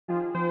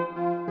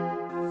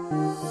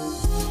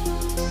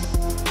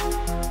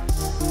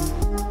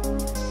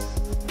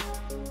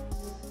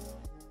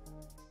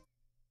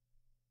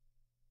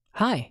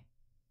Hi.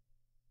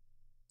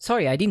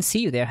 Sorry, I didn't see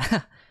you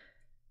there.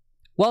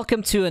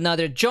 Welcome to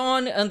another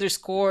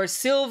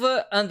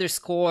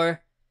John_Silva_.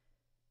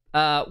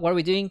 What are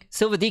we doing?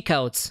 Silva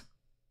Decodes.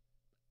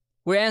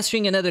 We're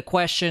answering another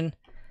question,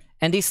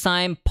 and this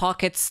time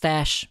Pocket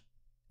Stash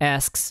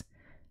asks,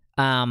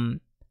 I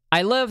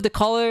love the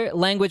color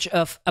language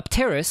of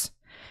Apteros.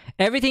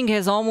 Everything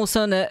has almost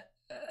an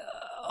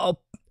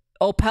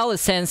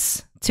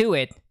opalescence to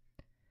it.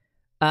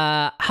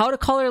 How to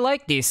color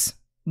like this,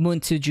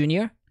 Moon2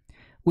 Jr.,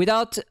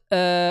 without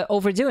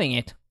overdoing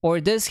it? Or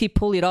does he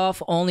pull it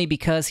off only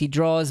because he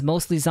draws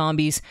mostly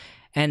zombies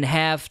and they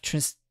have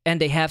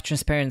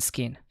transparent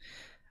skin?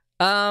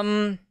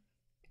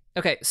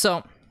 Okay,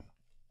 so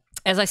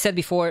as I said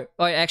before,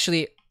 or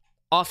actually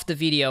off the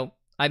video,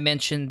 I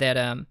mentioned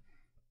that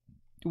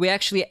we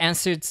actually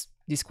answered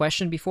this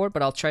question before,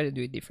 but I'll try to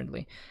do it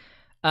differently.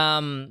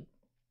 The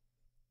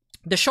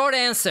short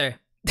answer,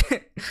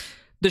 the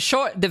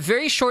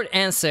very short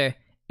answer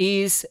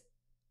is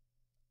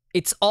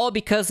it's all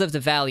because of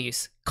the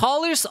values.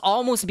 Colors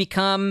almost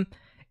become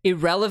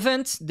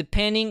irrelevant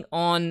depending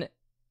on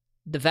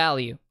the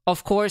value.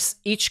 Of course,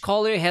 each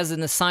color has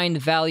an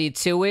assigned value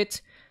to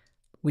it.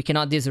 We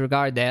cannot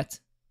disregard that.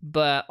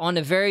 But on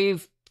a very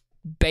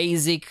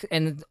basic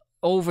and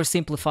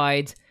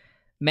oversimplified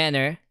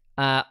manner,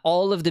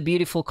 all of the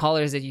beautiful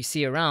colors that you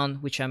see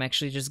around, which I'm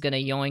actually just gonna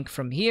yoink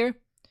from here,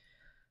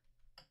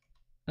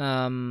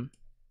 and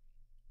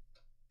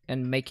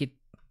make it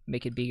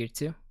bigger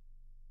too.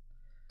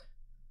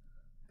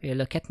 Here,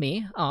 look at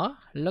me. Oh,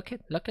 look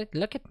at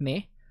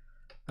me.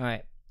 All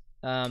right.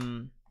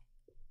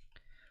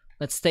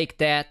 Let's take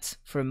that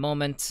for a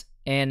moment.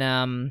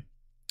 And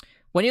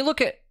when you look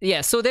at,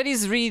 yeah, so that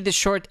is really the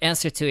short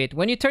answer to it.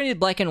 When you turn it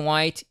black and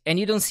white and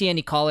you don't see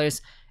any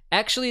colors,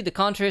 actually the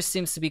contrast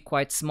seems to be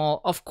quite small.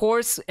 Of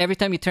course, every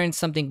time you turn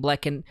something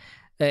black and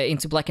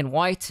into black and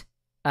white,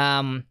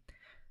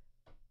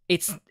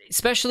 it's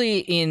especially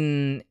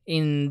in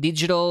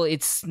digital,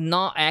 it's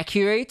not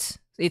accurate.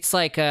 It's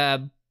like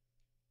a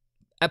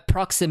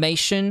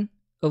approximation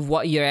of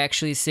what you're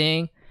actually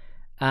seeing.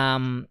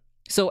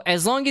 So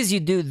as long as you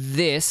do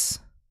this,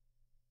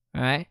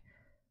 all right.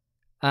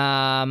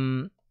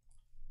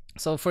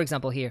 So for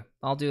example, here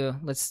I'll do.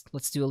 Let's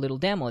do a little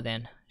demo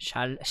then.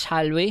 Shall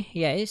we?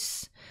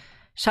 Yes.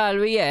 Shall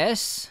we?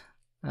 Yes.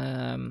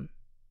 Let's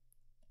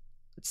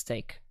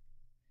take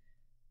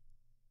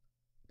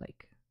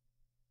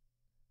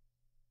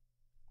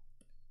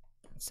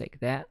let's take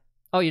that.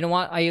 Oh, you know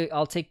what?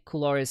 I'll take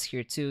Colores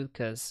here too,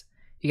 because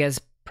you guys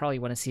probably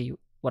want to see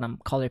what I'm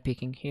color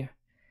picking here.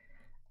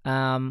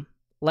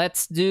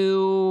 Let's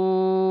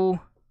do.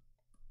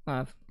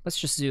 Let's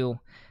just do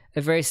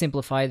a very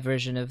simplified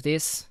version of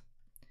this.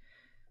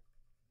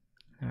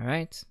 All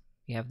right,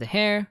 we have the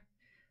hair,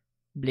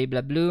 blah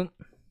blah blah.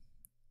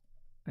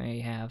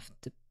 I have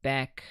the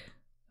back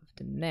of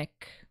the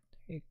neck.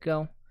 There you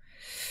go.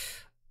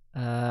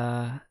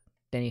 Then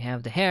you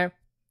have the hair.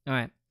 All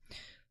right.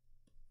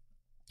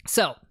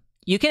 So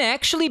you can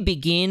actually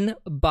begin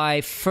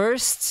by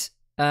first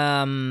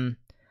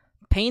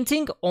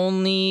painting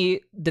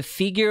only the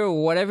figure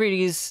or whatever it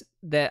is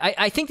that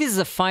I think this is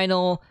a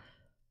final.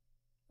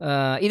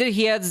 Either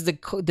he adds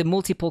the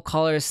multiple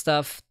color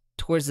stuff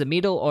towards the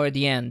middle or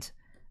the end,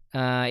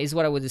 is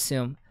what I would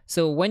assume.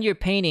 So when you're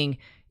painting,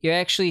 you're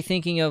actually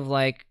thinking of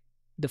like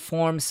the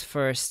forms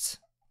first,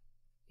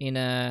 in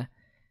a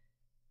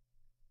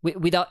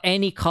without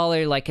any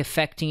color like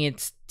affecting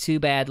it too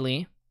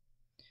badly.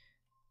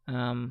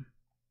 Right,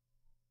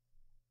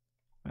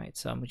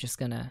 so I'm just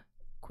gonna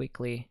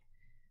quickly,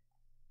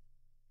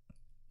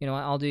 you know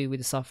what, I'll do it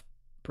with a soft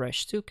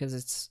brush too, because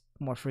it's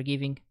more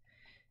forgiving.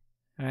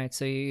 All right,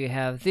 so you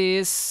have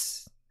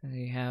this,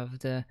 you have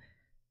the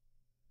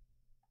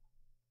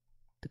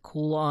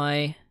cool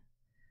eye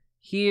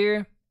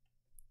here.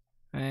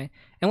 All right,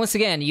 and once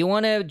again, you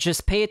want to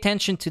just pay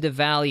attention to the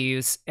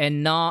values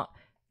and not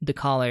the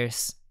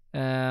colors.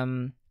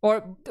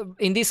 Or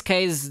in this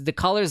case, the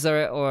colors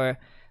are, or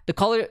the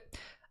color,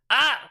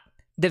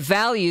 the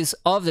values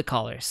of the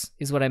colors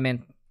is what I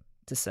meant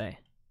to say.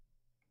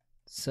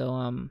 So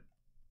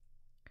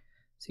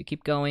so you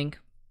keep going.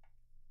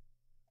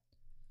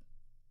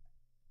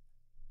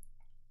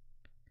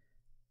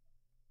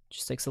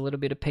 Just takes a little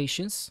bit of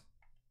patience.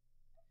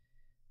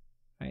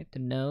 All right, the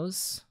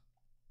nose.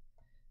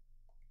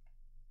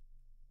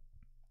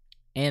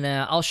 And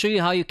I'll show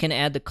you how you can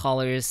add the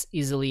colors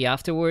easily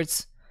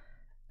afterwards,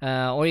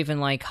 or even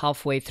like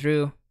halfway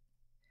through.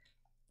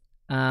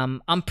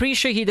 I'm pretty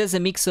sure he does a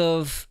mix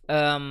of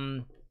let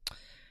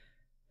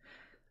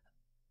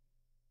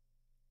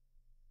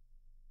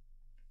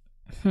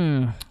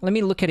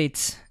me look at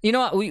it. You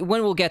know what?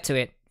 When we'll get to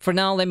it. For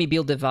now, let me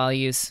build the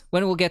values.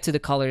 When we'll get to the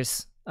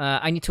colors,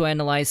 I need to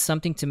analyze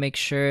something to make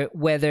sure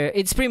whether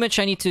it's pretty much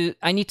I need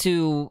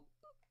to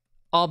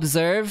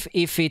observe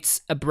if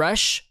it's a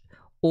brush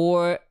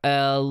or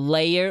a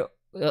layer,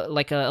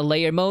 like a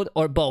layer mode,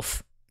 or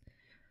both.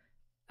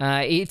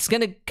 It's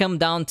gonna come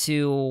down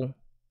to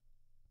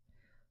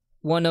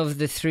one of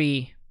the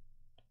three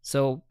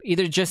So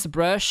either just a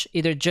brush,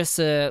 either just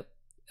a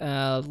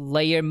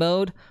layer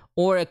mode,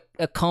 or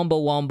a combo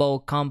wombo,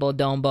 combo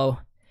dombo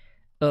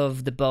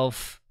of the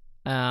both,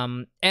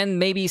 and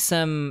maybe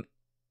even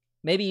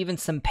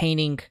some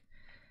painting.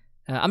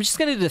 I'm just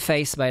gonna do the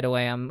face, by the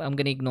way. I'm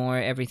gonna ignore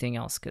everything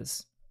else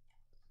because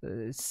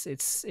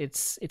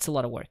it's a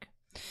lot of work.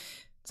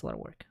 It's a lot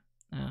of work.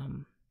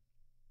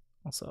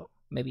 Also,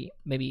 maybe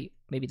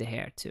the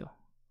hair too,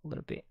 a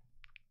little bit.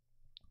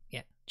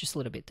 Yeah, just a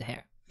little bit the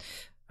hair.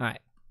 All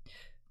right.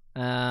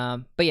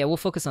 But yeah, we'll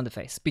focus on the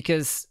face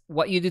because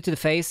what you do to the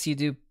face, you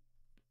do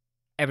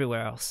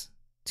everywhere else,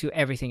 to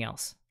everything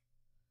else.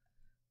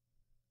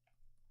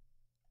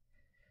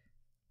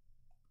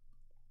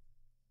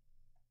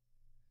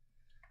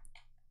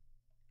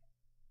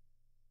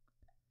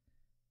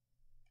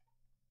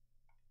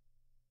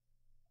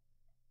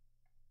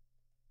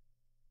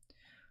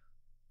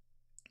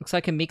 Looks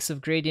like a mix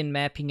of gradient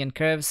mapping and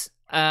curves.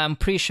 I'm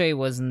pretty sure it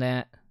wasn't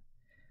that.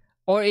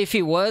 Or if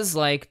it was,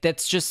 like,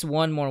 that's just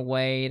one more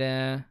way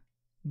to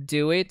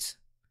do it.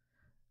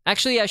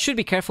 Actually, I should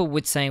be careful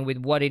with saying with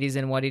what it is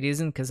and what it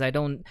isn't, because I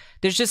don't...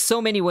 There's just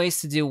so many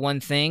ways to do one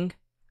thing.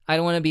 I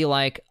don't want to be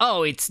like,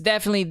 oh, it's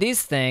definitely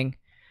this thing.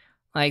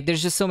 Like,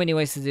 there's just so many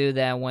ways to do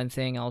that one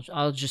thing.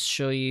 I'll just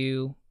show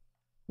you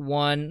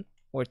one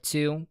or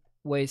two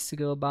ways to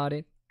go about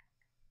it.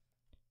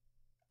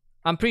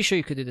 I'm pretty sure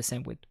you could do the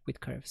same with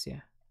curves, yeah.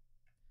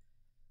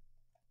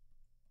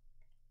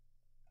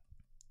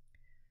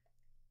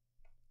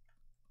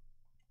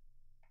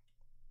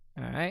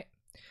 All right.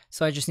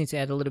 So I just need to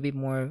add a little bit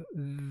more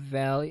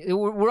value.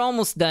 We're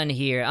almost done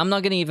here. I'm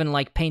not gonna even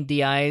like paint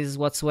the eyes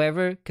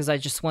whatsoever because I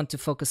just want to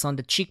focus on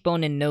the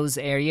cheekbone and nose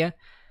area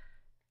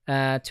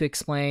to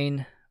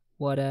explain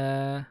what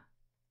is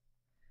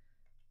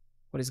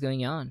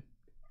going on,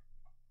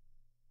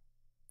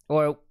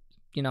 or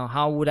you know,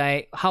 how would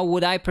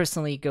I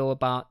personally go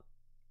about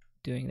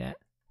doing that.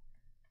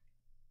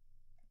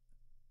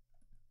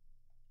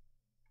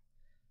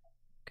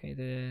 Okay,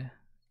 the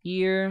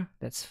ear,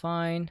 that's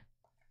fine.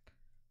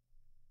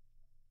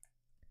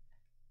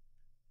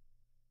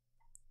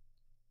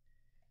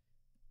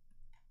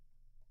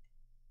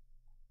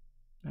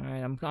 All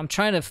right, I'm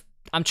trying to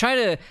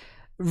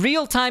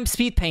real-time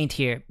speed paint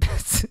here.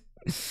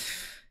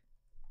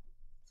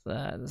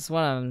 That's what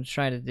I'm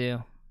trying to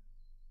do.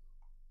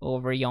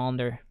 Over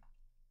yonder.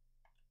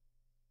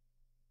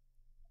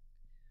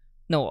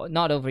 No,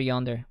 not over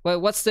yonder. Well,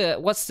 what's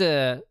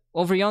the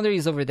over yonder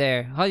is over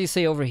there. How do you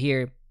say over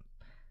here?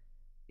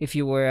 If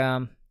you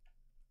were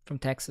from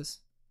Texas.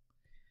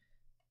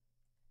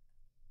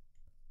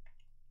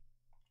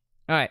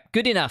 All right,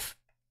 good enough.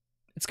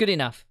 It's good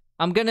enough.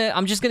 I'm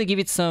just gonna give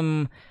it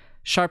some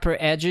sharper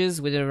edges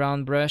with a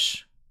round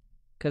brush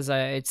because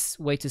it's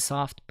way too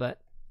soft, but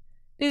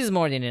this is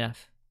more than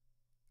enough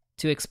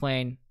to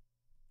explain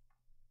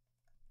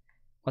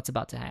what's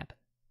about to happen.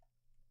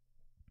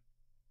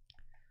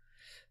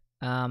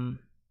 All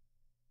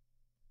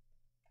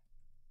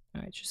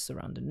right, just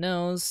around the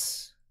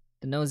nose.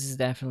 The nose is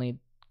definitely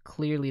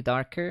clearly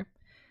darker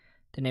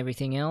than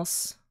everything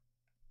else.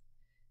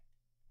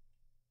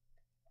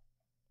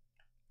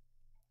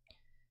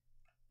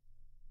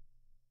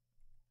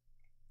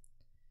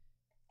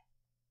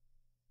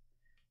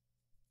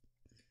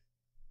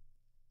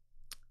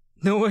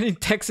 No one in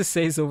Texas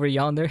says over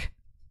yonder.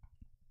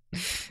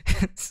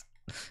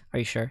 Are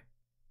you sure?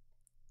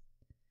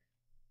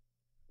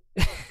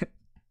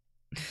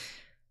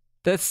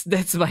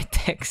 That's my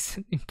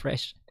Texas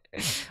impression.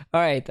 All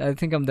right, I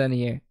think I'm done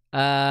here.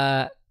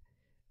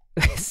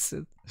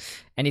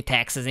 Any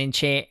Texas in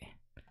chat?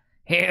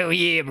 Hell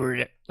yeah,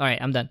 brother. All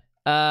right, I'm done.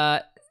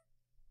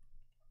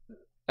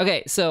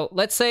 Okay, so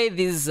let's say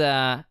this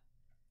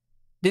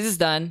is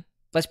done.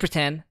 Let's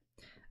pretend.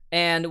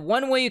 And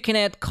one way you can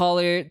add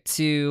color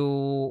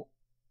to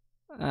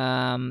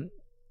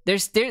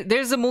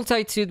there's a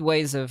multitude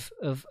ways of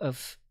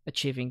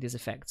achieving this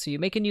effect. So you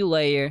make a new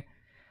layer.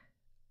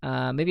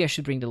 Maybe I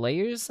should bring the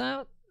layers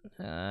out.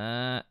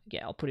 Yeah,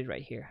 I'll put it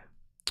right here.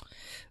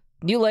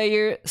 New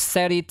layer,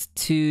 set it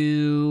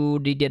to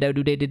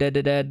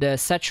the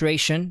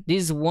saturation.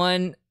 This is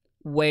one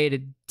way to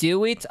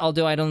do it,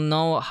 although I don't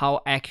know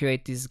how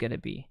accurate this is gonna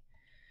be.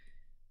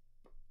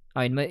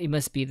 Oh, it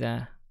must be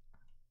the...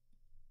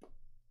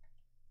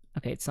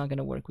 Okay, it's not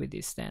gonna work with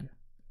this then.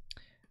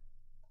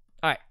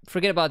 All right,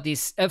 forget about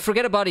this.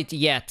 Forget about it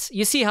yet.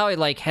 You see how it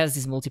like has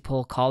these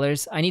multiple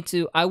colors? I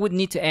would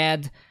need to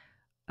add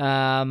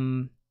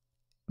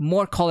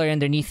more color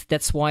underneath.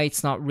 That's why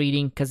it's not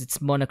reading, because it's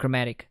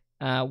monochromatic.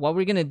 What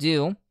we're gonna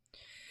do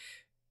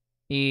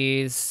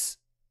is,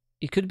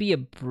 it could be a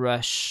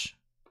brush.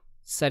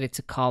 Set it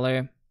to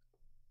color.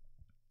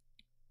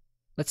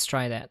 Let's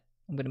try that.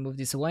 I'm gonna move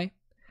this away.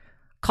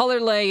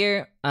 Color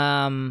layer.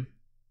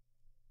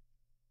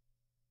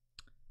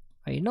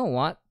 You know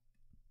what?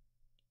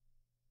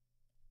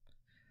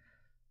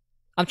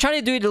 I'm trying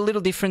to do it a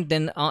little different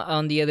than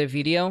on the other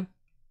video.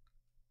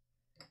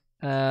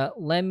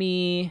 Let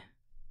me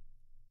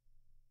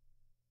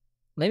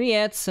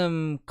add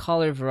some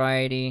color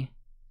variety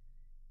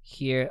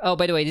here. Oh,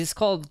 by the way, this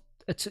tool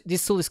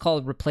is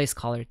called Replace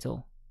Color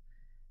tool.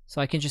 So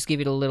I can just give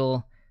it a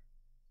little,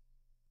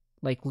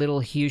 like little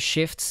hue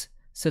shifts,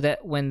 so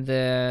that when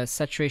the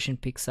saturation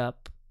picks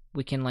up,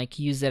 we can like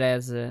use it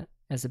as a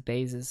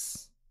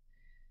basis.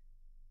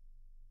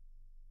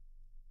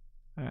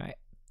 All right,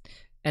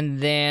 and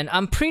then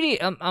I'm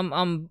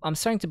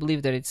starting to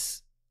believe that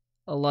it's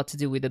a lot to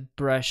do with the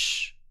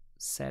brush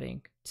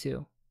setting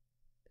too.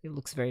 It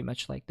looks very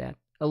much like that,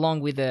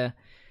 along with the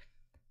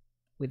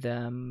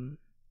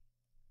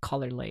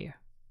color layer.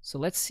 So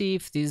let's see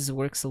if this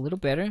works a little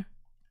better.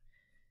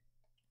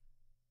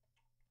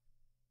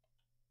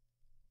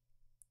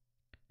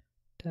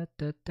 I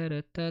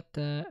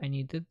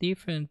need a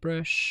different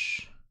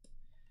brush.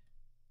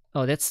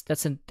 Oh,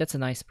 that's a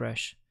nice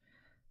brush.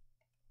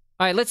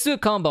 All right, let's do a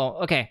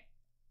combo. Okay,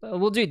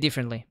 we'll do it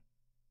differently.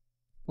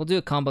 We'll do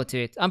a combo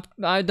to it.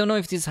 I don't know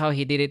if this is how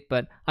he did it,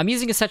 but I'm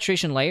using a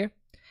saturation layer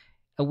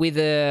with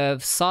a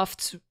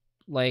soft,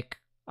 like,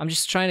 I'm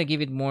just trying to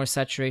give it more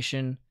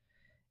saturation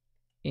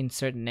in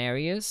certain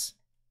areas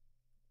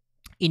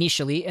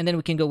initially, and then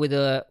we can go with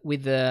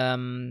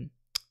the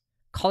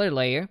color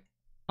layer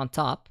on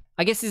top.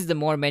 I guess this is the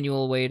more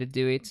manual way to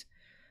do it,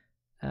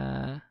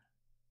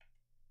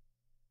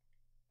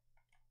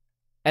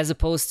 as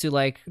opposed to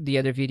like the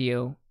other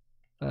video,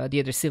 the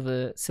other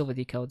Silva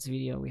Decodes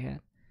video we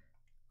had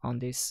on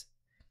this.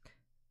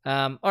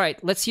 All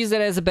right, let's use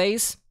that as a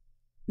base.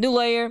 New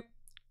layer.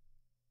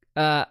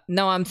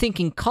 Now I'm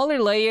thinking color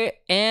layer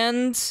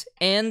and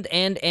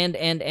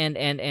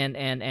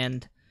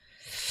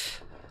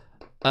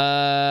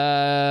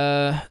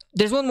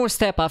there's one more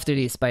step after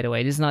this, by the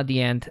way. This is not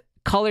the end.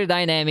 Color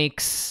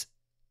dynamics,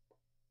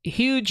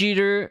 hue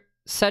jitter,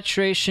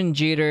 saturation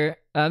jitter,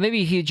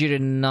 maybe hue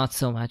jitter not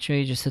so much,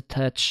 maybe just a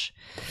touch.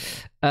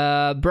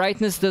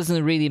 Brightness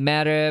doesn't really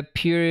matter.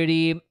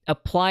 Purity,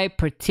 apply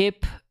per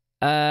tip.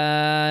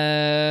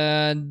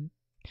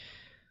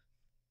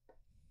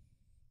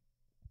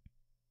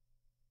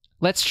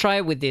 Let's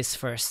try with this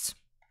first.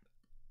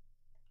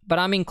 But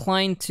I'm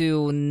inclined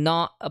to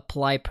not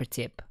apply per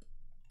tip.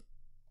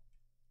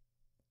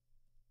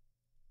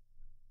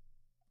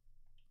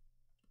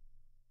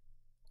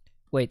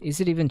 Wait, is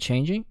it even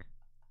changing?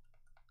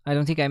 I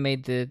don't think I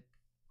made the...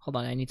 Hold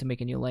on, I need to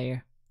make a new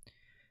layer.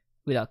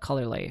 Without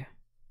color layer.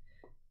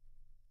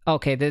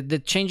 Okay, the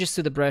changes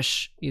to the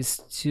brush is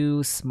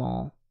too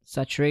small.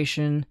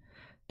 Saturation,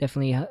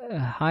 definitely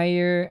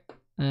higher.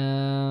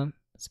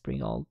 Let's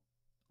bring all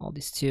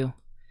this too.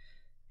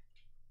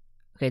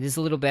 Okay, this is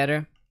a little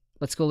better.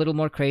 Let's go a little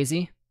more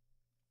crazy.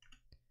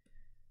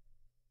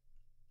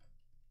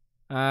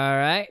 All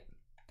right.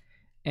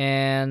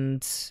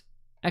 And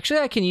actually,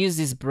 I can use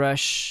this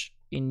brush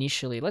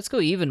initially. Let's go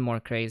even more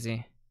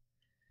crazy.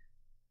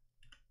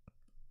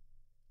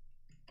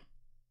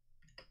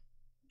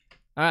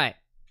 All right.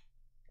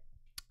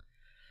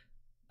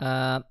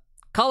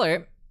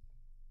 Color.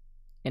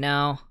 And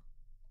now...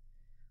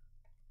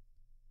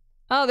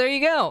 Oh, there you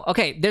go.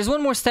 Okay, there's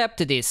one more step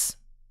to this.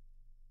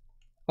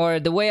 Or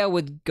the way I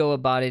would go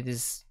about it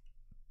is...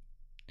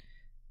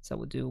 So I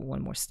would do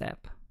one more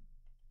step.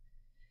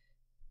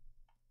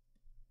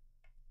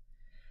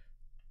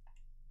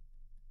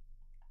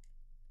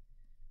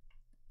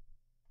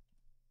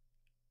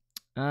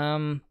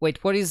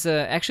 Wait, what is...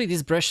 actually,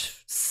 this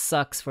brush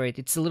sucks for it.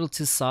 It's a little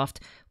too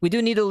soft. We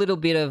do need a little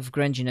bit of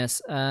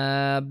grunginess.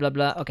 Blah,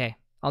 blah. Okay,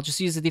 I'll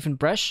just use a different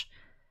brush.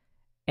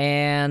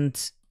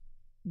 And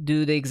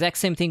do the exact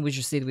same thing we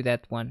just did with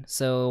that one.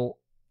 So,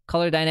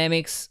 color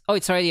dynamics. Oh,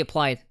 it's already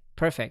applied.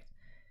 Perfect.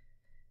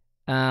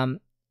 And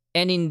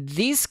in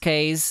this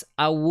case,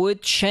 I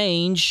would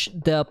change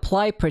the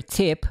apply per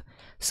tip.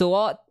 So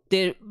what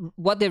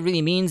that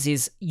really means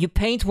is you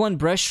paint one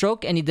brush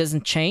stroke and it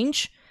doesn't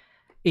change.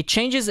 It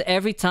changes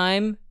every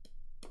time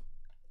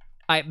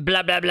I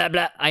blah, blah, blah,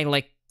 blah. I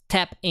like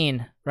tap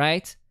in,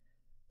 right?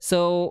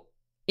 So,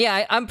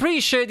 yeah, I'm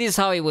pretty sure this is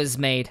how it was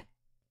made.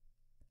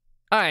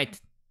 All right.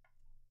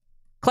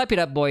 Clap it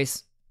up,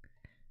 boys.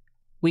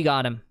 We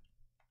got him.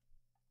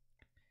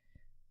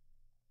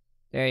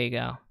 There you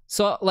go.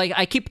 So, like,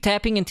 I keep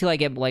tapping until I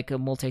get, like, a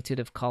multitude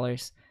of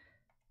colors.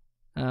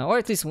 Or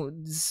at least,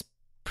 this is a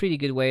pretty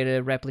good way to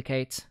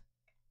replicate.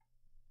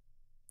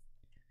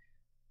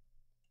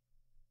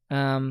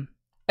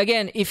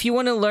 Again, if you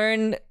want to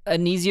learn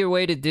an easier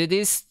way to do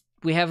this,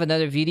 we have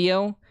another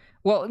video.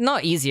 Well,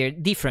 not easier,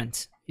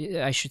 different,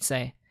 I should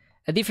say.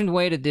 A different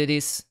way to do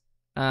this.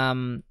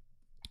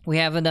 We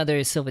have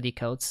another Silva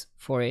Decodes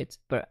for it,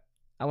 but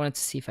I wanted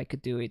to see if I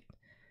could do it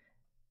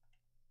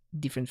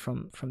different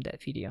from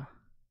that video.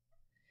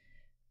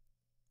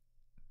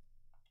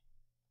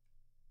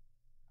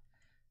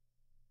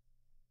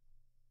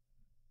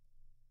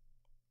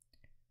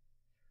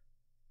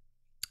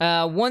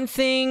 One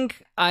thing,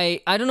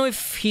 I don't know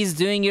if he's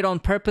doing it on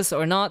purpose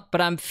or not,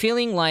 but I'm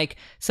feeling like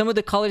some of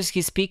the colors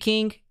he's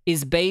picking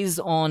is based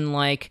on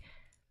like...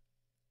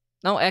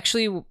 No,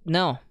 actually,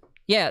 no.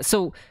 Yeah,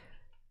 so...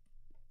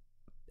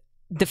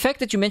 The fact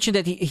that you mentioned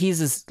that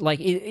he's like,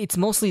 it's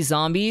mostly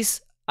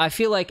zombies, I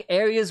feel like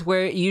areas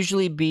where it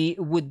usually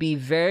would be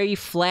very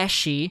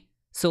flashy,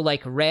 so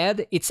like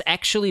red, it's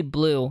actually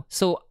blue.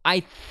 So I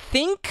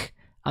think,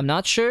 I'm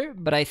not sure,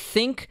 but I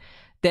think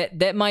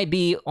that might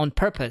be on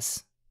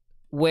purpose.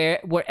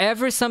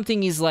 Wherever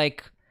something is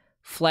like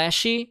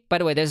flashy, by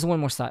the way, there's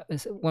one more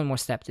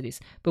step to this.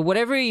 But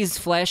whatever is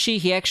flashy,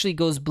 he actually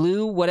goes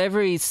blue.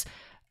 Whatever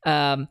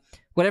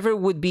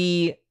would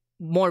be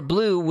more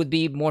blue would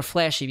be more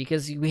flashy,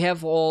 because we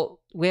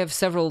have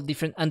several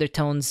different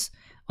undertones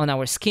on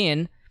our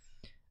skin.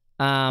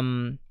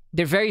 They're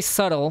very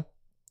subtle,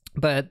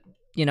 but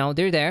you know,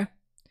 they're there.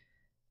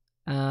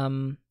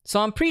 So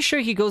I'm pretty sure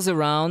he goes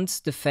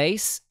around the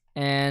face,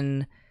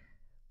 and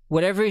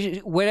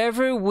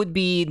whatever would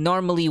be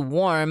normally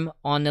warm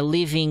on a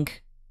living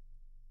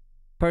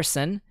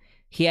person,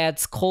 he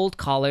adds cold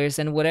colors,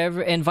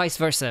 and vice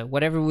versa.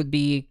 Whatever would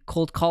be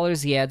cold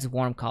colors, he adds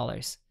warm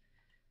colors.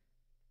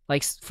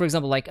 Like, for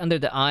example, like under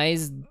the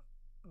eyes,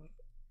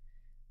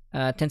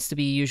 tends to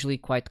be usually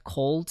quite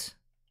cold,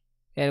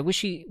 which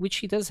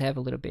he does have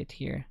a little bit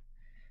here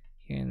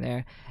and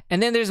there.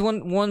 And then there's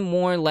one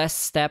more less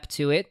step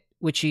to it,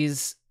 which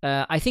is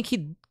I think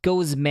he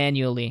goes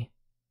manually.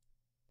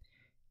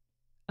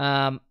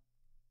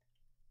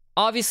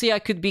 Obviously, I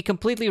could be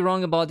completely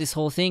wrong about this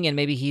whole thing, and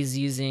maybe he's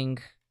using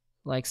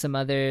like some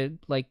other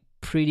like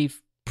pretty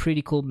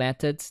cool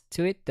methods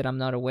to it that I'm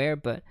not aware.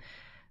 But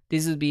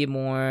this would be a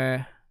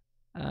more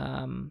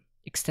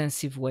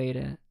extensive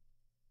way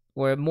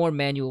or a more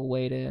manual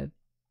way to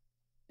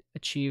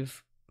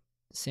achieve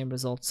the same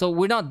result. So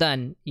we're not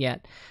done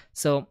yet.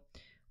 So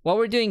what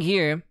we're doing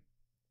here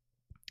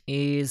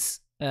is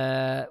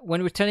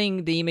when we're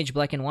turning the image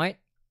black and white,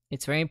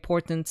 it's very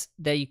important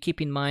that you keep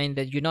in mind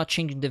that you're not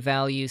changing the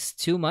values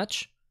too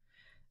much,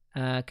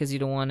 because you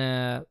don't want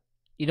to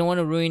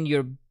ruin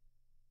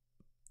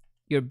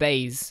your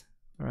base,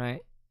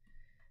 right?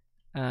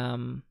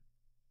 And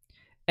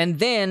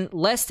then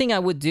last thing I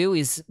would do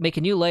is make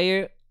a new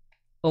layer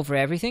over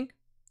everything.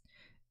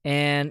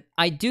 And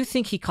I do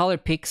think he color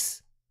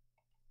picks.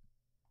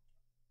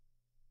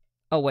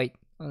 Oh wait,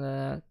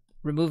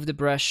 remove the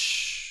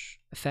brush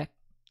effect.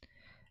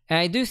 And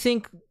I do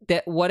think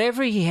that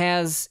whatever he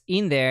has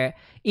in there,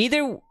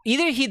 either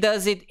he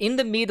does it in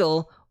the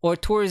middle or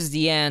towards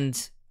the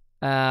end,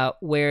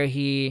 where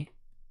he...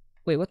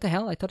 Wait, what the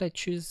hell? I thought I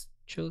chose...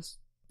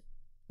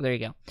 There you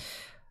go.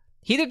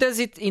 He either does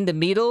it in the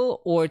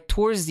middle or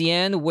towards the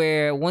end,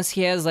 where once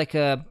he has like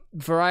a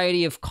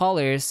variety of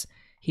colors,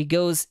 he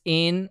goes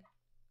in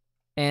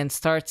and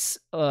starts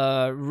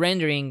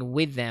rendering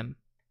with them.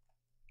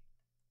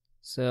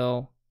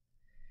 So...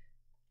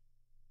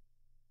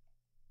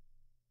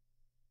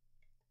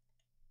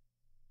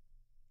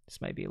 this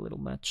might be a little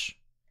much.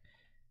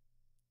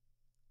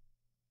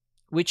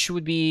 Which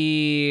would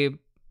be...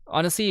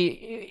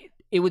 honestly,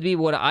 it would be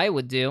what I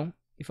would do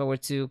if I were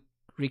to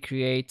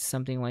recreate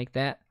something like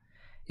that.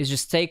 Is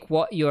just take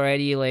what you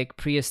already like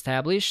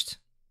pre-established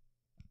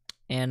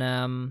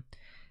and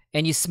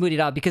you smooth it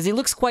out, because it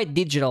looks quite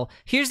digital.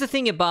 Here's the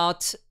thing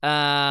about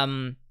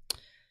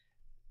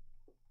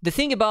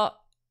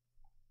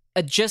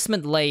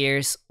adjustment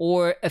layers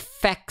or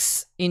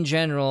effects in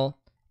general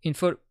in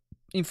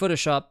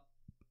Photoshop,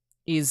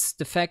 is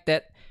the fact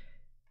that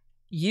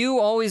you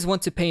always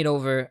want to paint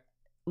over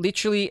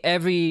literally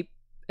every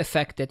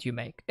effect that you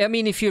make. I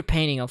mean, if you're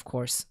painting, of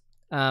course.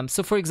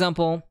 So for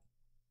example,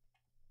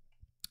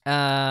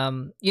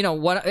 you know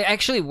what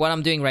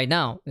I'm doing right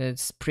now,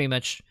 it's pretty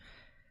much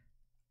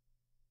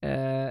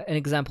an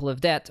example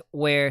of that,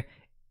 where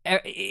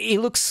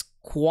it looks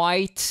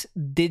quite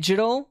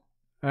digital,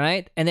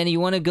 right? And then you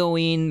want to go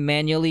in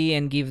manually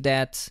and give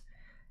that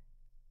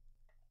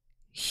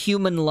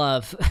human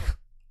love.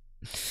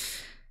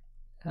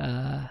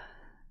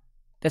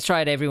 That's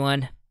right,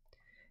 everyone.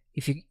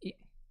 If you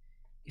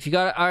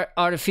got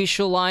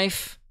artificial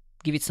life,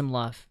 give it some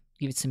love.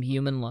 Give it some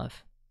human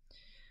love.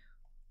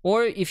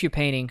 Or if you're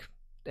painting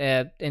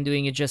and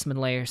doing adjustment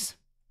layers,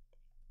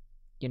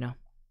 you know.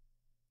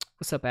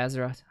 What's up,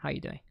 Azeroth? How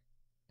you doing?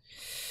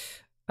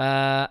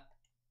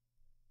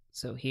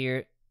 So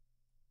here,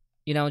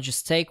 you know,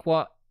 just take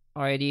what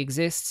already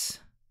exists,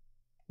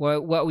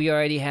 what we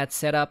already had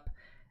set up.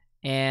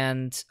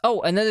 And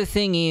another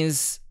thing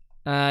is,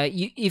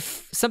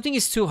 if something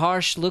is too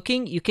harsh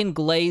looking, you can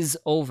glaze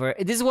over.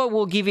 This is what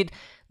will give it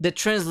the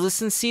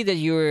translucency that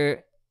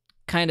you're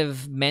kind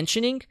of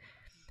mentioning.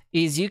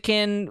 Is you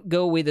can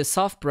go with a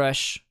soft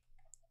brush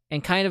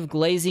and kind of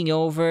glazing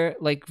over,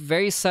 like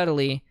very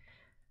subtly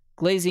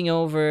glazing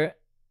over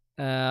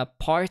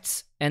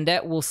parts, and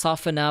that will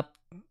soften up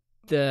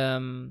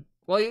the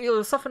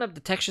it'll soften up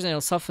the textures, and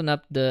it'll soften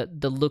up the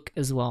look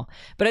as well.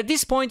 But at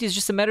this point, it's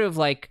just a matter of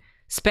like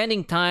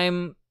spending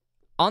time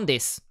on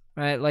this,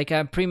 right? Like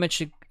I pretty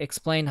much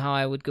explained how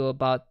I would go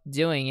about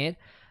doing it.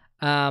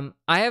 I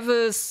have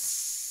a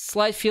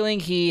slight feeling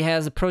he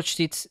has approached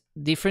it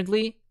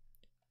differently,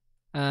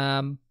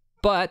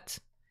 but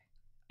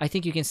I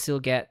think you can still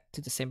get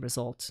to the same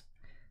result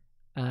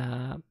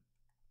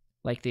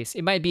like this.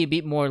 It might be a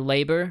bit more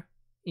labor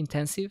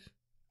intensive,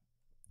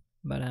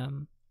 But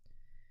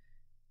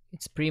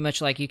it's pretty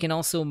much like you can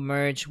also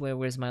merge.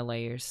 Where's my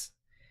layers?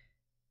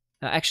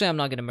 Actually, I'm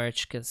not gonna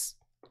merge because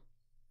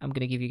I'm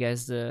gonna give you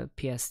guys the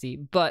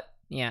PSD. But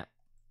yeah,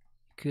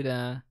 could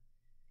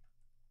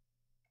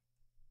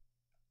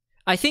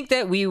I think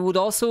that we would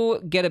also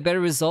get a better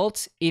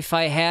result if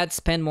I had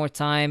spent more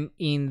time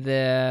in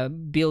the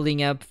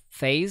building up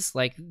phase,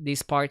 like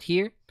this part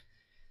here.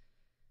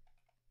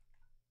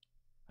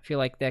 I feel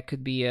like that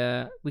could be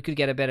we could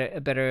get a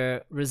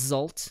better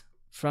result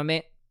from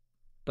it.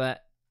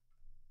 But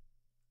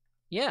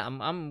yeah,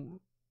 I'm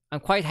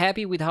quite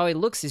happy with how it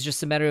looks. It's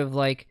just a matter of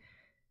like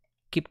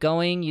keep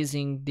going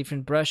using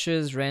different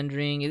brushes,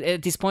 rendering.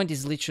 At this point,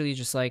 it's literally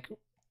just like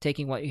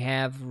taking what you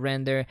have,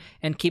 render,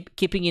 and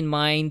keeping in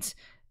mind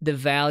the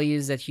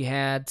values that you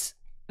had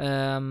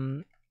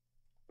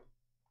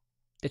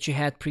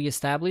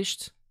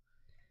pre-established,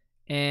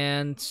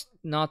 and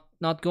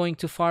not going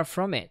too far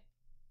from it,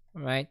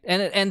 right?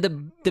 And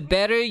the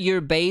better your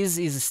base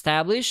is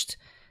established,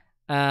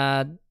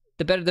 the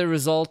better the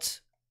result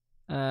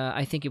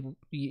I think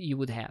you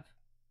would have.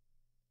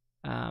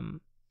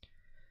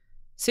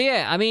 So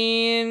yeah, I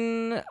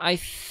mean, I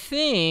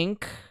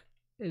think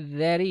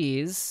that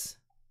is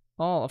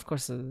all. Of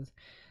course,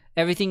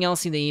 everything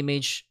else in the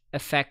image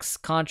affects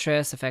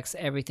contrast, affects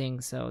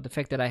everything. So the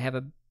fact that I have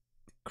a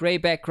gray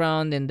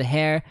background and the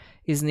hair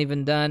isn't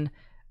even done,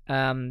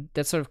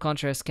 that sort of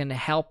contrast can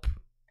help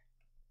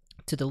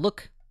to the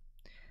look.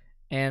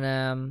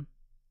 And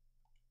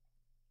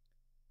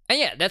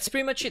yeah, that's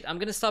pretty much it. I'm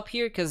gonna stop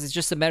here because it's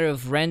just a matter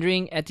of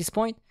rendering at this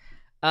point.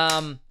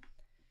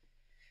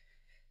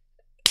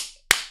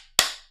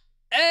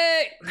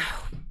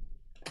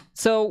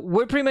 So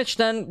we're pretty much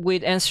done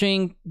with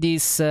answering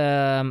this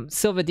Silva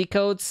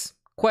Decodes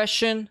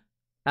question.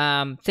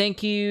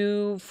 Thank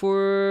you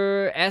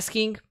for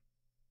asking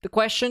the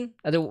question.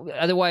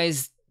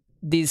 Otherwise,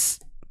 this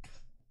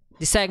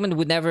segment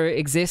would never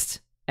exist.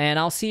 And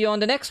I'll see you on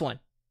the next one.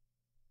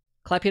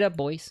 Clap it up,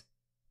 boys.